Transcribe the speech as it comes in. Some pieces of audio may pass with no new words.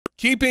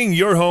Keeping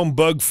your home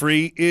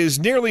bug-free is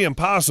nearly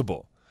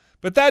impossible,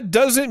 but that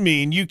doesn't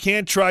mean you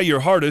can't try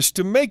your hardest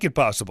to make it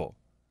possible.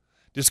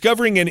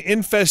 Discovering an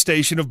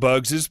infestation of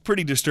bugs is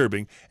pretty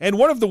disturbing, and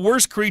one of the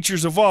worst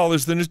creatures of all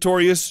is the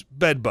notorious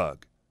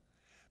bedbug.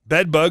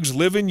 Bedbugs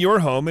live in your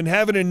home and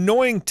have an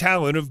annoying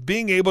talent of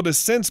being able to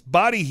sense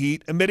body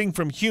heat emitting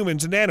from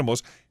humans and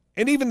animals,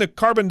 and even the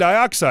carbon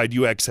dioxide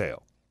you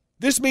exhale.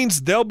 This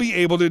means they'll be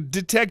able to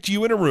detect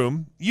you in a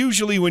room,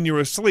 usually when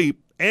you're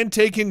asleep, and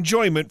take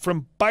enjoyment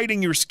from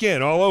biting your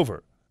skin all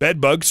over.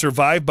 Bedbugs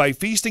survive by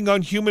feasting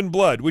on human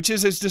blood, which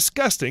is as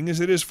disgusting as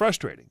it is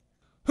frustrating.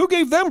 Who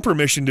gave them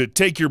permission to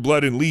take your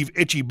blood and leave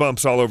itchy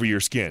bumps all over your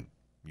skin?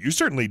 You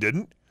certainly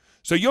didn't.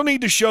 So you'll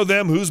need to show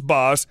them who's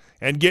boss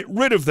and get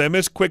rid of them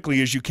as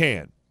quickly as you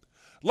can.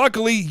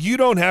 Luckily, you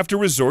don't have to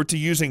resort to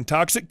using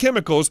toxic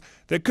chemicals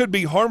that could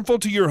be harmful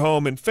to your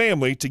home and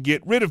family to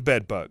get rid of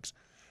bedbugs.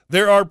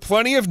 There are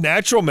plenty of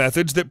natural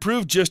methods that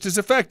prove just as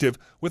effective,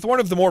 with one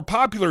of the more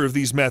popular of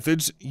these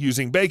methods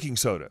using baking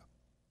soda.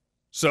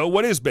 So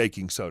what is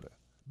baking soda?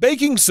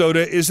 Baking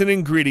soda is an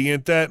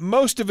ingredient that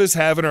most of us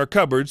have in our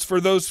cupboards for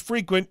those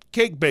frequent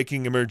cake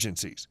baking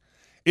emergencies.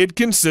 It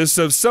consists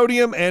of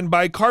sodium and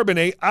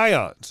bicarbonate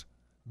ions.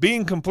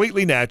 Being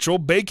completely natural,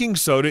 baking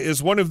soda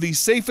is one of the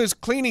safest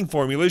cleaning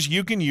formulas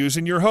you can use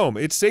in your home.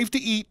 It's safe to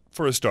eat,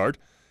 for a start.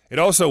 It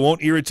also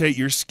won't irritate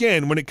your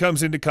skin when it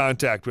comes into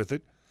contact with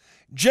it.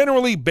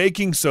 Generally,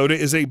 baking soda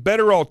is a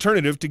better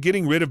alternative to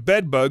getting rid of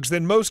bed bugs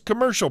than most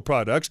commercial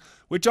products,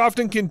 which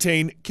often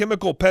contain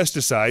chemical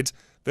pesticides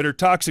that are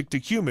toxic to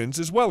humans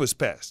as well as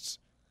pests.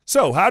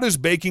 So, how does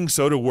baking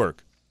soda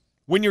work?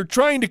 When you're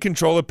trying to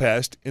control a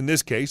pest, in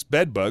this case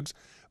bed bugs,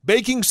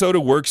 baking soda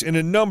works in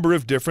a number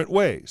of different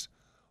ways.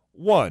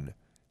 1.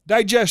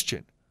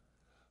 Digestion.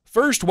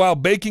 First, while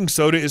baking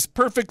soda is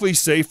perfectly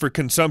safe for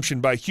consumption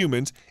by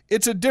humans,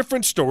 it's a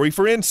different story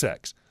for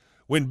insects.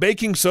 When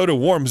baking soda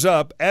warms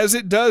up, as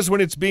it does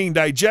when it's being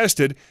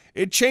digested,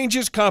 it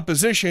changes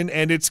composition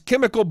and its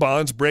chemical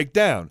bonds break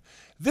down.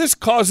 This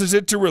causes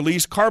it to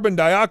release carbon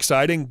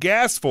dioxide in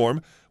gas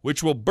form,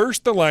 which will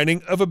burst the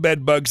lining of a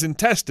bedbug's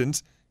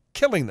intestines,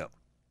 killing them.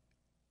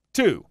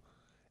 2.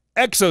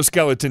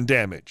 Exoskeleton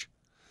damage.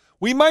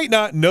 We might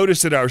not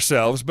notice it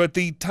ourselves, but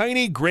the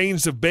tiny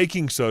grains of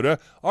baking soda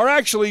are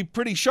actually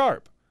pretty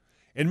sharp.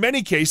 In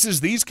many cases,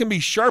 these can be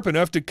sharp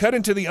enough to cut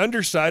into the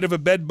underside of a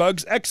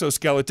bedbug's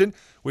exoskeleton,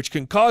 which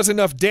can cause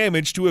enough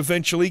damage to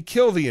eventually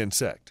kill the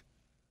insect.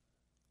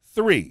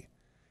 3.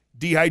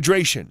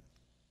 Dehydration.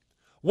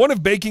 One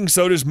of baking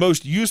soda's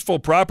most useful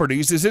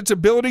properties is its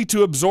ability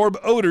to absorb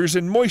odors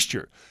and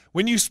moisture.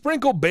 When you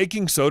sprinkle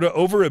baking soda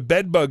over a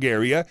bedbug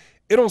area,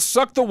 it'll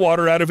suck the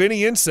water out of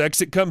any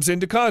insects it comes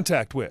into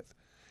contact with,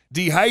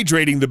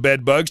 dehydrating the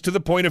bedbugs to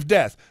the point of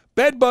death.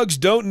 Bedbugs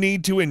don't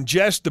need to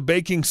ingest the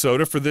baking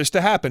soda for this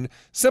to happen.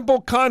 Simple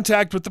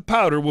contact with the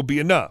powder will be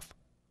enough.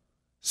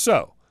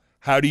 So,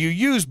 how do you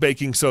use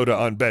baking soda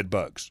on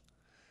bedbugs?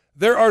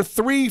 There are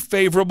 3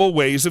 favorable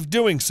ways of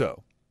doing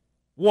so.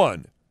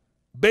 1.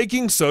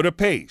 Baking soda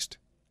paste.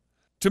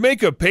 To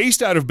make a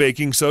paste out of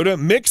baking soda,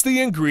 mix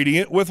the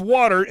ingredient with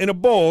water in a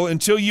bowl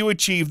until you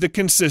achieve the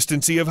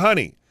consistency of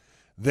honey.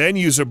 Then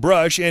use a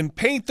brush and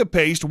paint the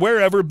paste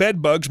wherever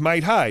bedbugs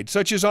might hide,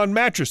 such as on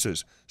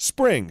mattresses,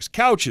 springs,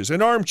 couches,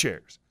 and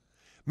armchairs.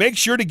 Make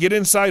sure to get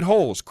inside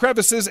holes,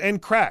 crevices, and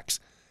cracks.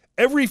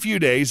 Every few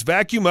days,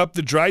 vacuum up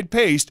the dried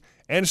paste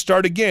and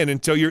start again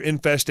until your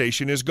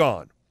infestation is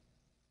gone.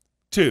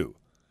 2.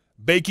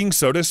 Baking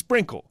soda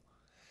sprinkle.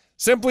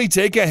 Simply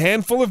take a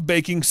handful of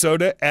baking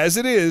soda as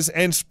it is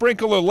and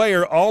sprinkle a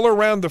layer all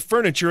around the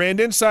furniture and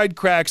inside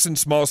cracks and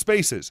small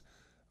spaces.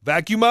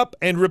 Vacuum up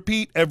and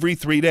repeat every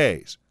 3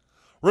 days.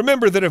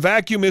 Remember that a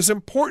vacuum is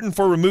important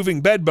for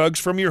removing bed bugs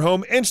from your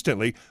home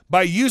instantly.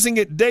 By using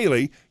it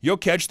daily, you'll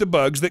catch the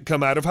bugs that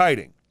come out of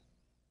hiding.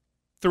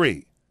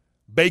 3.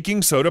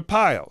 Baking soda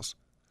piles.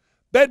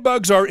 Bed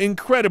bugs are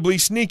incredibly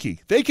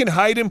sneaky. They can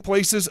hide in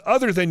places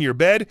other than your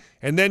bed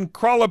and then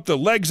crawl up the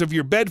legs of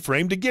your bed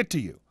frame to get to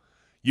you.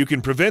 You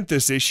can prevent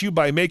this issue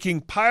by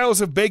making piles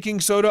of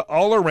baking soda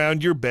all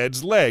around your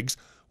bed's legs,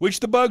 which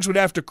the bugs would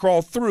have to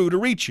crawl through to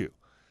reach you.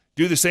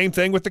 Do the same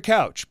thing with the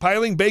couch,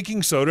 piling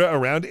baking soda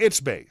around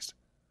its base.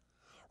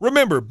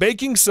 Remember,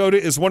 baking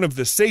soda is one of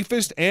the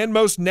safest and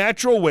most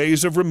natural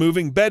ways of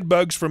removing bed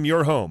bugs from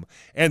your home,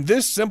 and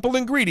this simple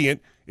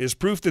ingredient is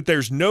proof that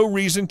there's no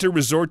reason to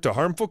resort to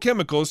harmful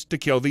chemicals to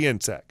kill the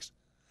insects.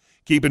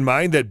 Keep in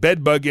mind that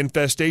bed bug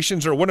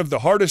infestations are one of the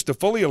hardest to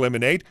fully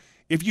eliminate.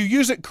 If you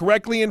use it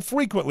correctly and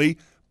frequently,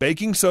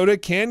 baking soda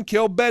can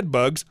kill bed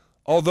bugs,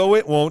 although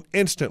it won't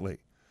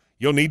instantly.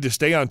 You'll need to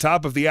stay on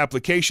top of the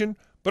application,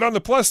 but on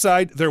the plus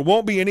side, there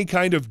won't be any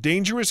kind of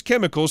dangerous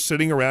chemicals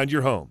sitting around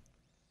your home.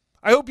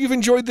 I hope you've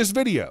enjoyed this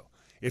video.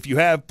 If you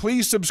have,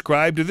 please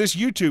subscribe to this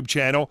YouTube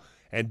channel,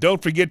 and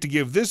don't forget to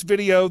give this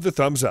video the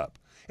thumbs up.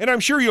 And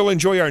I'm sure you'll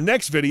enjoy our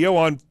next video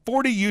on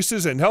 40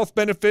 uses and health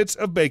benefits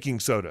of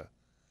baking soda.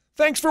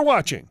 Thanks for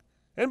watching,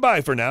 and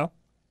bye for now.